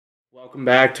Welcome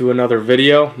back to another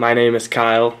video. My name is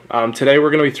Kyle. Today we're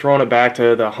going to be throwing it back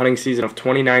to the hunting season of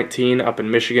 2019 up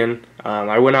in Michigan.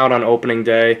 I went out on opening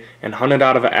day and hunted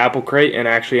out of an apple crate and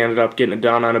actually ended up getting it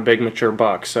done on a big mature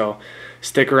buck. So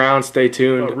stick around, stay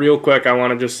tuned. But real quick, I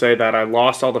want to just say that I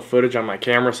lost all the footage on my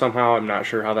camera somehow. I'm not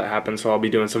sure how that happened, so I'll be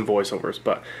doing some voiceovers.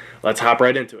 But let's hop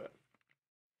right into it.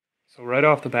 So right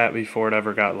off the bat, before it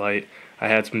ever got light, I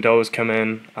had some does come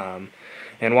in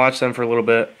and watched them for a little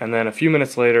bit, and then a few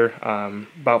minutes later,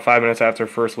 about 5 minutes after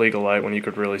first legal light, when you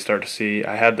could really start to see,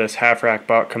 I had this half-rack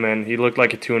buck come in. He looked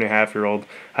like a 2.5-year-old.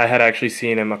 I had actually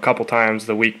seen him a couple times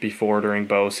the week before during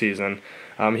bow season.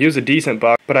 He was a decent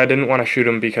buck, but I didn't want to shoot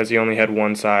him because he only had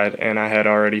one side, and I had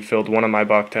already filled one of my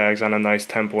buck tags on a nice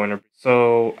 10-pointer.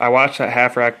 So I watched that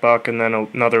half-rack buck and then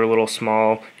another little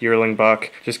small yearling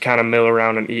buck just kind of mill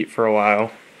around and eat for a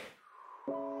while.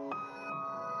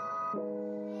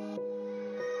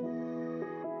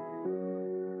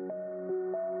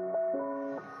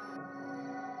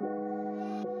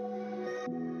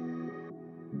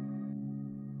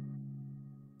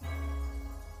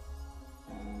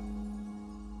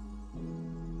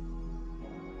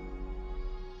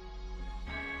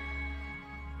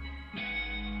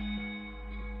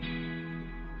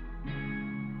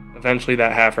 Eventually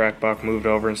that half-rack buck moved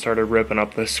over and started ripping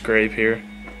up this scrape here.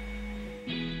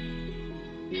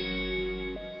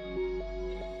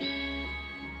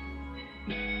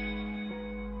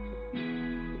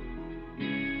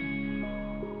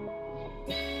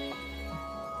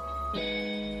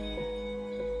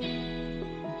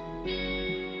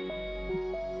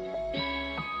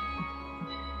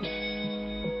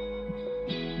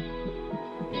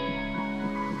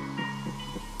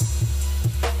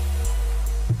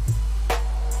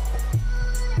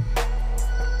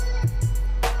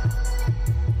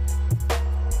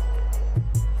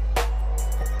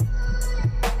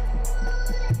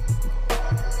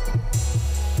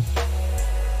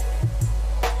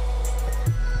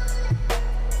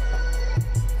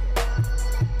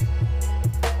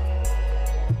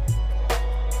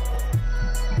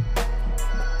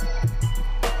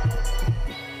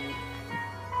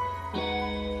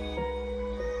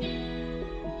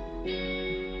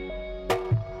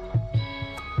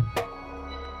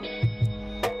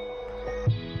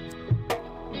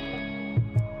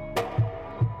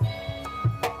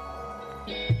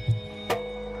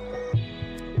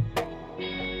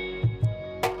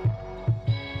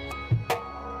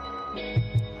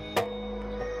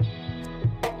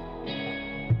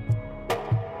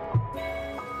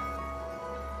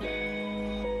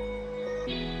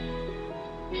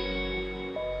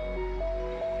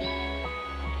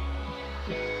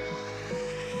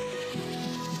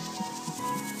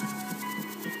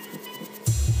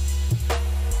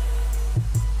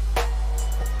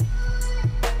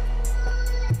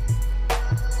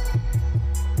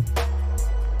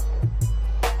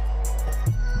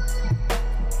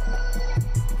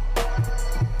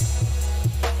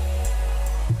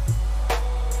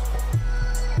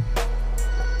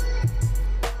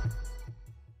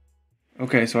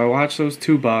 Okay, so I watched those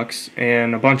two bucks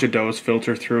and a bunch of does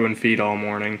filter through and feed all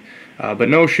morning, but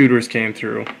no shooters came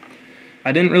through.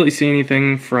 I didn't really see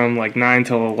anything from like 9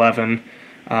 till 11,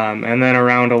 and then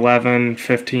around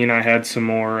 11:15 I had some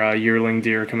more yearling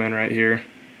deer come in right here.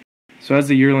 So as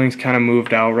the yearlings kind of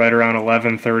moved out right around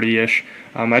 11:30ish,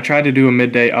 I tried to do a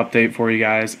midday update for you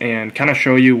guys and kind of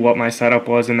show you what my setup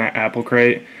was in that apple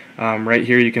crate. Right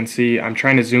here you can see I'm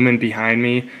trying to zoom in behind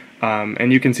me.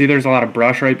 And you can see there's a lot of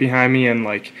brush right behind me and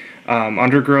like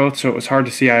undergrowth, so it was hard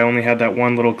to see. I only had that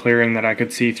one little clearing that I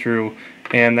could see through,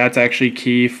 and that's actually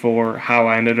key for how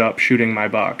I ended up shooting my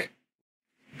buck.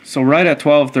 So right at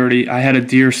 12:30, I had a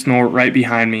deer snort right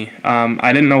behind me.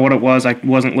 I didn't know what it was. I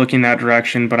wasn't looking that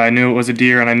direction, but I knew it was a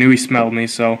deer, and I knew he smelled me,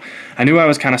 so I knew I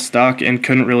was kind of stuck and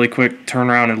couldn't really quick turn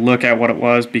around and look at what it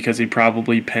was because he'd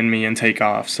probably pin me and take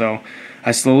off. So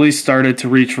I slowly started to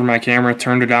reach for my camera,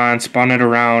 turned it on, spun it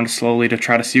around slowly to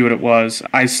try to see what it was.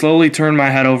 I slowly turned my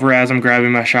head over as I'm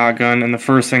grabbing my shotgun, and the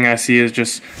first thing I see is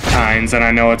just tines, and I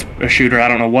know it's a shooter. I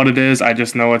don't know what it is, I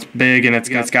just know it's big and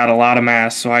it's got a lot of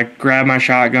mass. So I grab my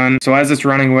shotgun. So as it's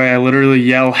running away, I literally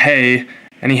yell, "Hey!"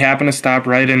 and he happened to stop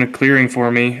right in a clearing for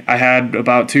me. I had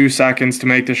about 2 seconds to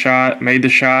make the shot, made the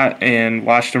shot, and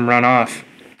watched him run off.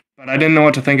 But I didn't know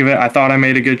what to think of it. I thought I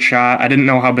made a good shot. I didn't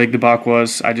know how big the buck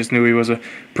was. I just knew he was a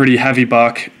pretty heavy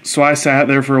buck. So I sat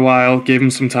there for a while, gave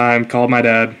him some time, called my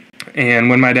dad, and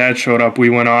when my dad showed up, we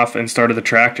went off and started the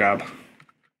track job.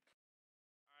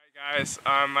 Alright guys,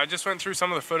 I just went through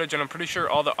some of the footage and I'm pretty sure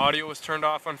all the audio was turned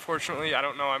off, unfortunately. I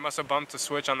don't know, I must have bumped a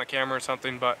switch on the camera or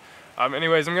something, but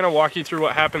Anyways, I'm gonna walk you through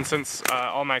what happened since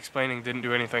all my explaining didn't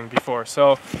do anything before.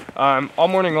 So all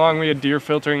morning long we had deer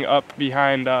filtering up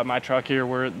behind my truck here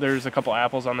where there's a couple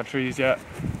apples on the trees yet.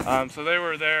 So they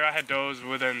were there. I had does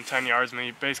within 10 yards of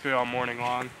me basically all morning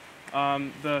long.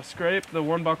 The scrape the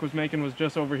one buck was making was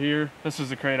just over here. This is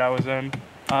the crate I was in.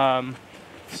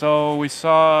 So we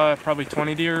saw probably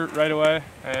 20 deer right away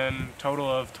and total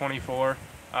of 24.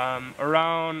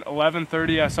 Around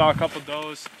 11:30 I saw a couple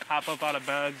does hop up out of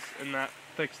beds in that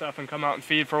thick stuff and come out and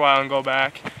feed for a while and go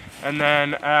back. And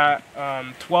then at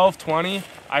 12:20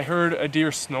 I heard a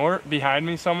deer snort behind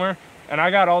me somewhere, and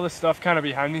I got all this stuff kind of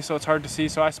behind me so it's hard to see,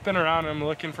 so I spin around and I'm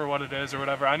looking for what it is or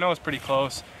whatever. I know it's pretty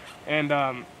close, and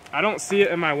I don't see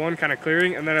it in my one kind of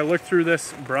clearing, and then I look through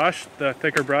this brush, the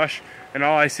thicker brush, and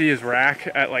all I see is rack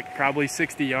at like probably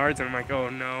 60 yards, and I'm like, oh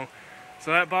no.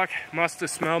 So that buck must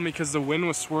have smelled me because the wind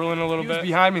was swirling a little bit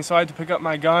behind me, so I had to pick up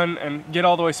my gun and get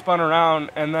all the way spun around,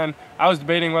 and then I was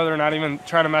debating whether or not even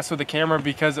trying to mess with the camera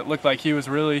because it looked like he was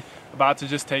really about to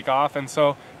just take off, and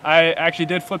so I actually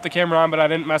did flip the camera on, but I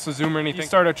didn't mess with zoom or anything. He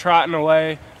started trotting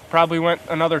away, probably went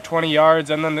another 20 yards,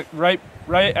 and then right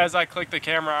as I clicked the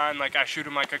camera on, like I shoot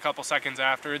him like a couple seconds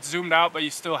after. It's zoomed out, but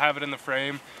you still have it in the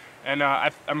frame. And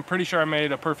I'm pretty sure I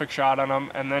made a perfect shot on him,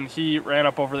 and then he ran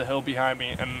up over the hill behind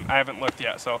me, and I haven't looked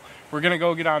yet. So we're gonna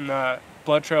go get on the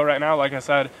blood trail right now. Like I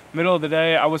said, middle of the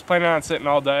day, I was planning on sitting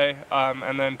all day,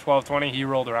 and then 12:20 he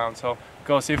rolled around. So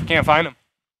go see if we can't find him.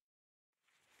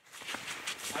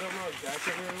 I don't know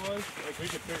exactly where he was. Like we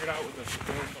could figure it out with the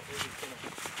storm, but we're just gonna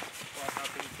walk out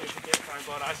and see if we can't find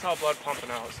blood. I saw blood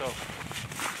pumping out, so.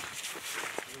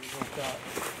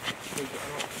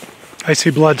 I see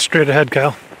blood straight ahead,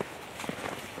 Kyle.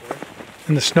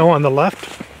 In the snow on the left.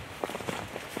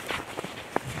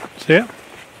 See it?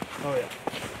 Oh yeah.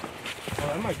 Well,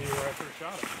 that might be where I first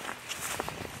shot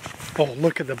him. Oh,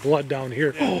 look at the blood down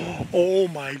here. Yeah. Oh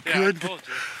my goodness.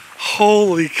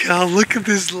 Holy cow, look at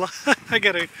this. I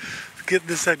gotta get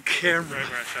this on camera. Right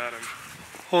where I shot him.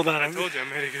 Hold on. I told you I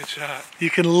made a good shot. You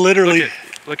can literally...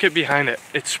 Look at behind it.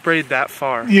 It sprayed that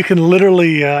far. You can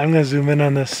literally... I'm gonna zoom in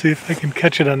on this, see if I can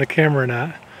catch it on the camera or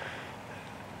not.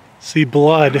 See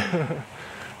blood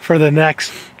for the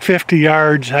next 50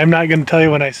 yards. I'm not gonna tell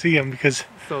you when I see him because...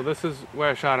 So this is where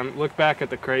I shot him. Look back at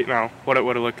the crate now, what it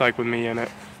would have looked like with me in it.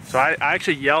 So I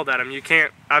actually yelled at him. You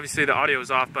can't, obviously the audio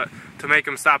was off, but to make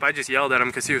him stop, I just yelled at him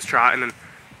because he was trotting and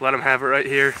let him have it right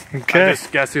here. Okay. I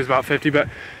just guessed he was about 50, but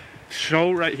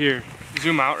show right here.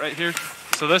 Zoom out right here.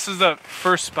 So this is the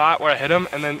first spot where I hit him,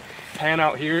 and then pan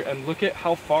out here and look at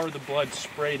how far the blood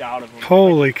sprayed out of him.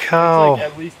 Holy like, cow. It's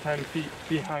like at least 10 feet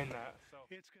behind that. So.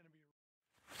 It's gonna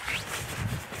be...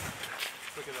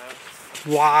 Look at that.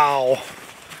 Wow.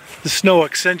 The snow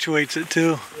accentuates it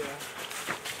too. Yeah. I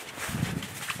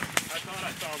thought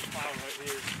I saw him plow right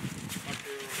here. Up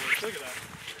here a little bit. Look at that.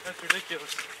 That's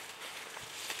ridiculous.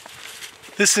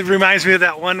 This reminds me of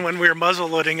that one when we were muzzle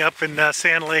loading up in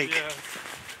Sand Lake. Yeah.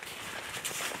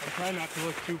 I'm trying not to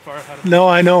look too far ahead of me. No,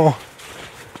 I know.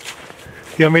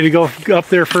 You want me to go up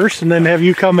there first and then have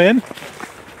you come in?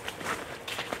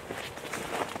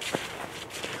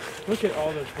 Look at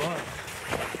all this blood.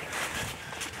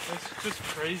 It's just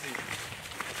crazy.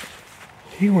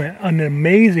 He went an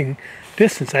amazing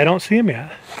distance. I don't see him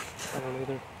yet. I don't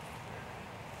either.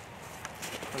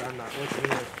 But I'm not looking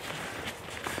either.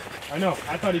 I know.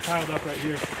 I thought he piled up right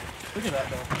here. Look at that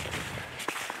though.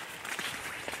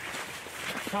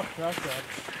 Tough track ride.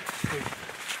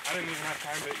 I didn't even have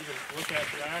time to even look at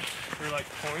track or like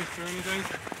points or anything.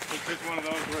 It's just one of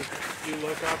those where you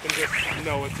look up and just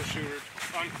know it's a shooter,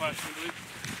 unquestionably.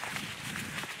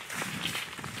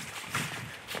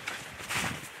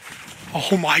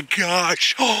 Oh my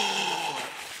gosh!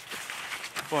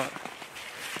 What?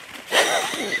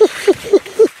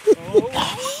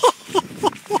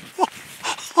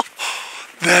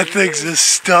 That thing's a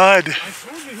stud. I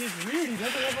told you he's weird. He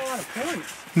doesn't have a lot of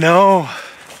points. No.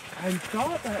 I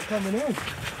thought that coming in.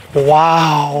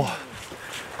 Wow.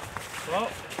 Well.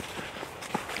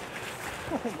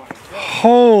 Oh my God.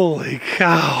 Holy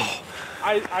cow.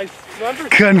 I never.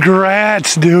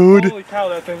 Congrats, dude. Holy cow,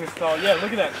 that thing is tall. Yeah,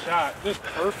 look at that shot. Just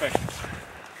perfect.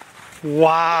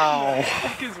 Wow. What the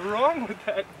heck is wrong with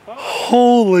that buck?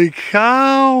 Holy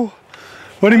cow.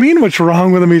 What do you mean what's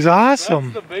wrong with him? He's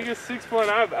awesome. That's the biggest 6-point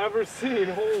I've ever seen.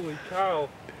 Holy cow.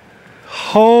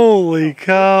 Holy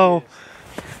cow.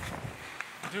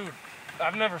 Dude,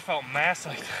 I've never felt mass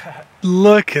like that.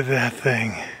 Look at that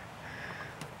thing.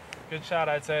 Good shot,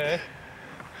 I'd say, eh?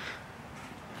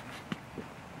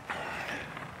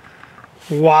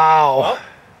 Wow. Well,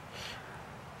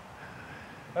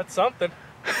 that's something.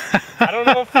 I don't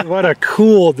know if... What a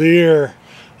cool deer.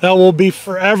 That will be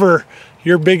forever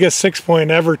your biggest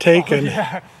 6-point ever taken. Oh,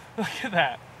 yeah, look at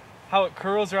that. How it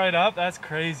curls right up, that's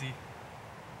crazy.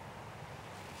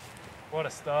 What a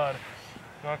stud.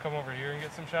 You wanna come over here and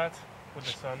get some shots with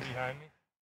the sun behind me?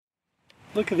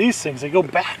 Look at these things, they go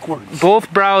backwards.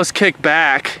 Both brows kick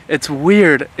back. It's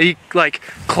weird. He like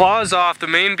claws off, the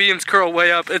main beams curl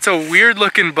way up. It's a weird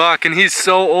looking buck, and he's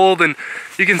so old, and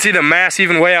you can see the mass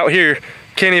even way out here.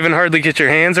 Can't even hardly get your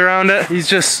hands around it. He's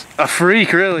just a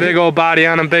freak, really. Big old body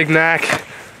on him, big neck.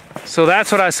 So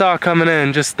that's what I saw coming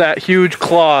in, just that huge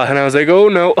claw, and I was like, oh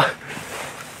no.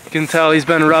 You can tell he's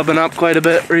been rubbing up quite a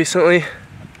bit recently.